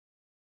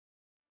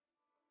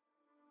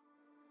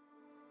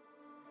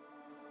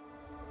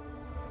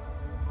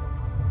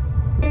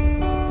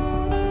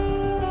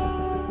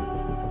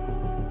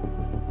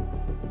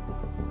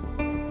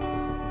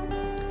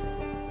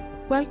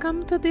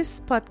Welcome to this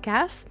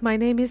podcast. My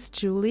name is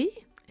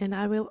Julie, and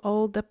I will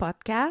hold the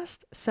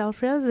podcast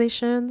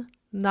Self-Realization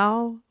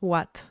Now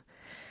What?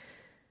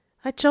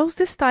 I chose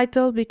this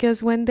title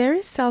because when there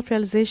is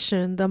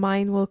self-realization, the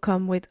mind will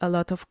come with a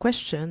lot of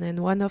questions, and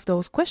one of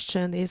those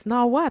questions is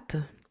now what?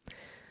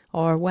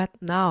 Or what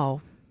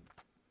now?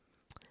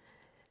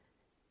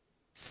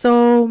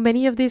 So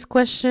many of these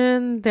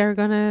questions, they're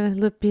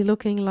gonna be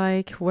looking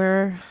like,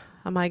 where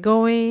am I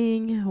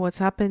going? What's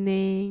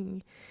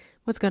happening?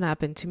 What's gonna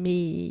happen to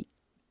me?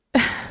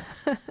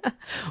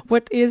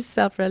 What is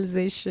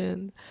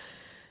self-realization?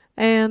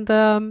 And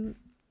the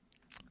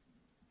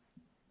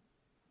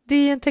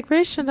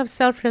integration of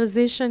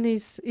self-realization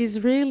is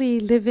really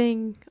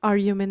living our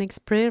human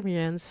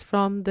experience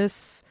from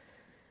this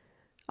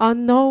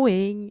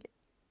unknowing,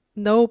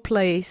 no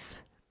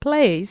place,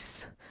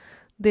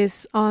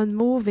 this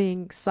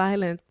unmoving,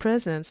 silent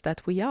presence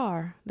that we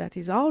are, that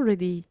is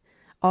already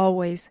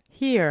always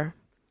here.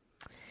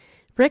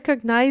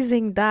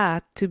 Recognizing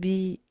that to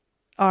be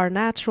our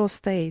natural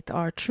state,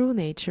 our true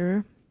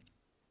nature,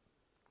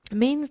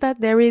 means that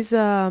there is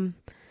a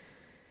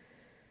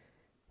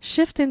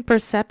shift in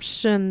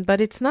perception, but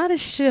it's not a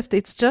shift,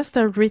 it's just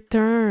a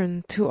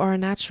return to our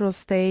natural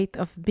state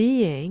of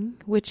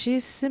being, which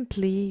is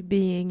simply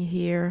being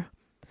here.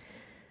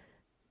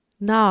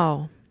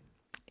 Now,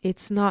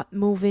 it's not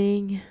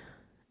moving,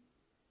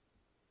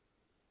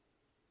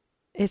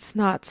 it's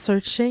not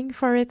searching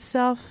for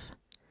itself.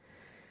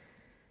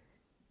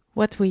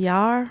 What we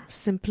are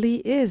simply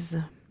is.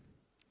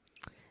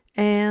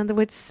 And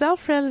with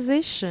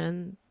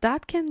self-realization,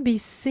 that can be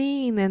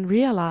seen and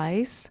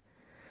realized.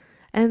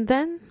 And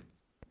then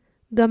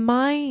the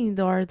mind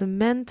or the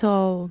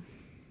mental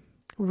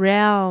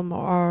realm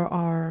or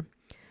our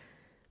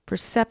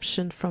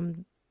perception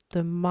from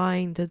the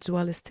mind, the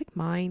dualistic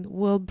mind,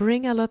 will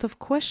bring a lot of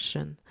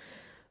questions.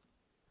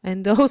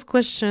 And those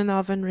questions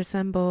often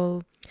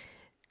resemble,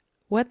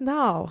 what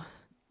now?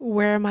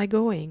 Where am I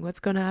going? What's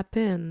going to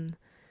happen?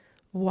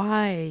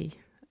 Why?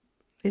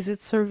 Is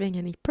it serving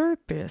any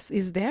purpose?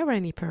 Is there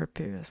any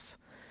purpose?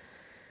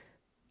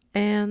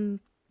 And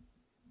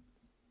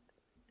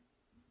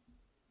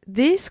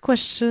these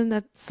questions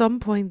at some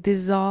point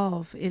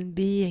dissolve in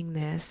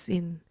beingness,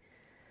 in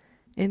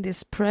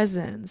this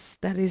presence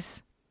that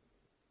is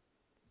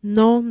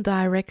known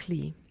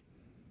directly.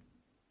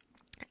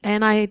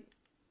 And I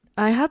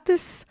had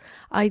this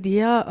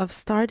idea of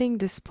starting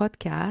this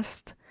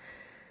podcast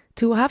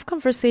to have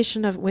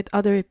conversation with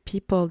other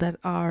people that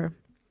are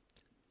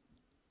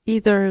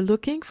either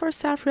looking for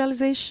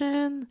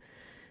self-realization,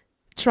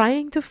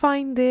 trying to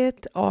find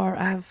it, or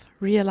have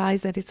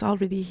realized that it's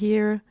already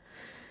here.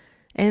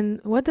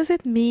 And what does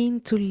it mean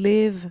to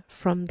live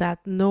from that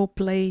no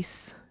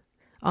place,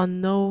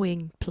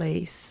 unknowing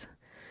place?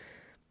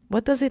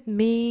 What does it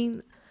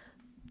mean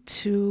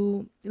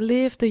to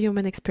live the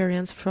human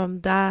experience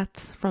from that,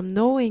 from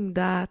knowing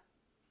that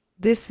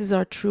this is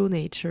our true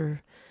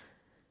nature,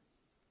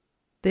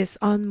 this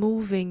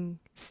unmoving,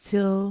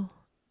 still,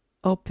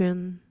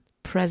 open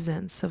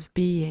presence of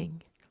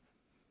being?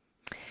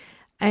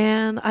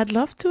 And I'd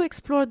love to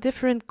explore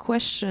different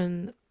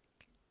questions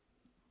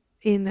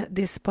in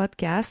this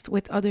podcast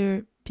with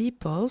other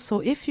people. So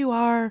if you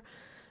are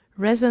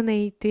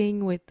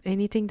resonating with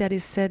anything that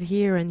is said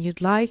here and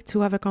you'd like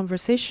to have a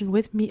conversation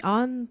with me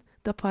on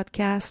the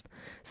podcast,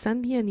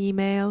 send me an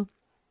email.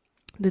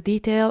 The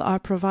details are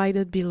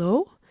provided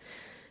below.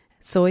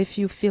 So if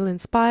you feel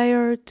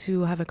inspired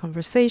to have a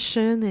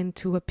conversation and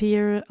to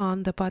appear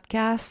on the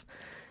podcast,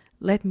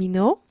 let me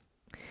know.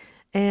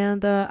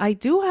 And I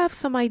do have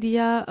some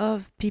idea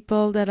of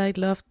people that I'd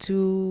love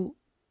to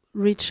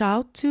reach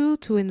out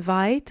to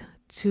invite,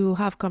 to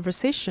have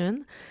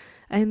conversation.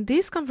 And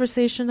this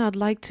conversation I'd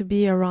like to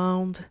be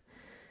around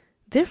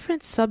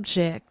different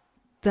subjects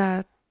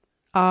that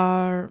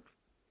are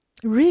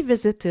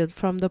revisited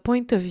from the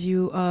point of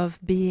view of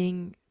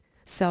being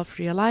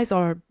self-realized,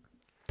 or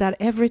that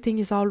everything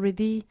is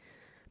already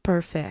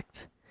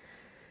perfect.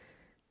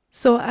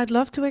 So I'd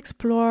love to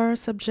explore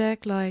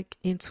subjects like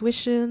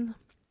intuition,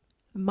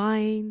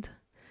 mind,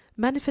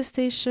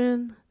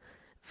 manifestation,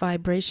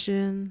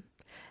 vibration,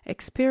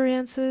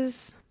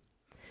 experiences,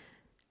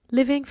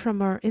 living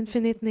from our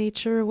infinite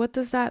nature. What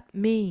does that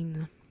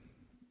mean?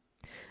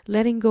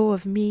 Letting go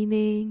of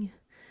meaning,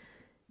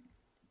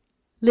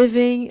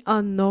 living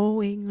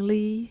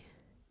unknowingly,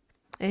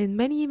 and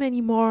many,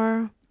 many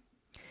more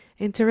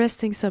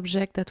interesting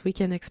subjects that we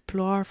can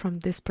explore from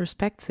this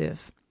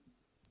perspective.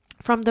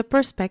 From the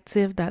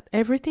perspective that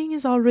everything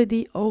is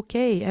already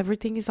okay,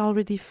 everything is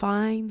already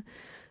fine,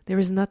 there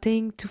is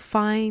nothing to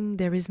find,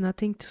 there is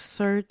nothing to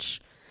search,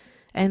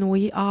 and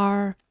we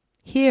are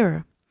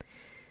here.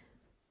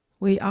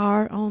 We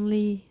are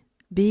only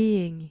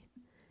being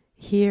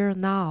here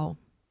now.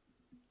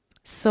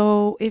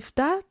 So if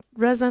that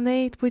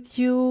resonates with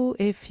you,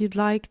 if you'd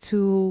like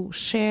to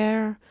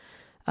share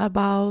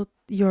about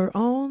your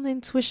own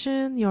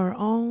intuition, your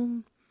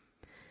own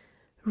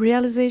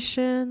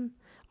realization,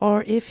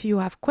 or if you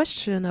have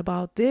question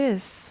about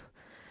this,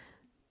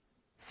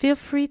 feel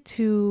free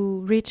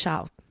to reach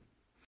out.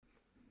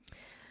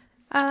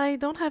 I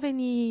don't have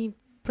any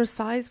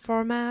precise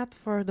format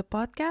for the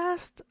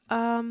podcast.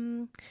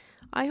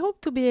 I hope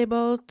to be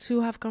able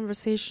to have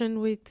conversation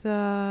with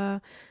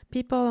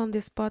people on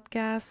this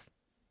podcast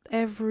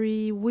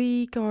every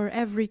week or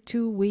every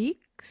 2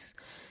 weeks.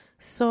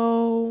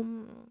 So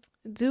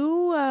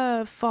do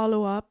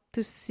follow up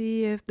to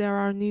see if there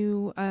are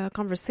new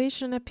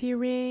conversation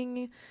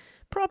appearing,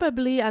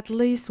 probably at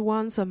least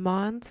once a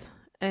month,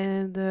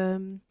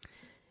 and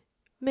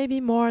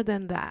maybe more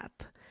than that.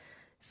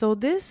 So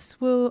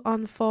this will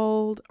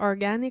unfold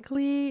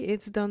organically.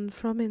 It's done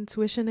from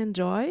intuition and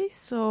joy.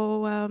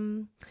 So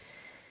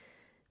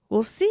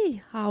we'll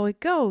see how it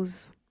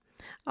goes.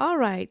 All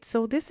right.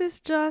 So this is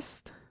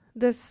just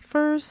this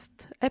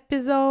first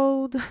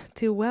episode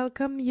to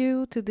welcome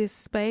you to this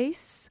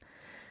space.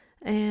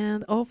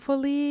 And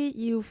hopefully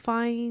you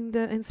find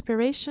the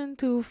inspiration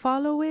to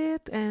follow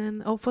it.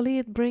 And hopefully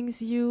it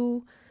brings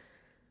you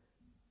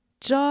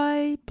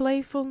joy,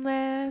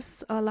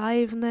 playfulness,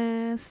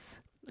 aliveness,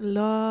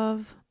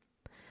 love,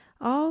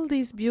 all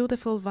these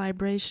beautiful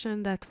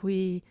vibration that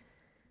we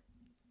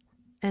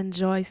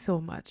enjoy so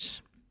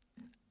much.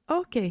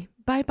 Okay,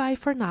 bye-bye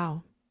for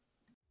now.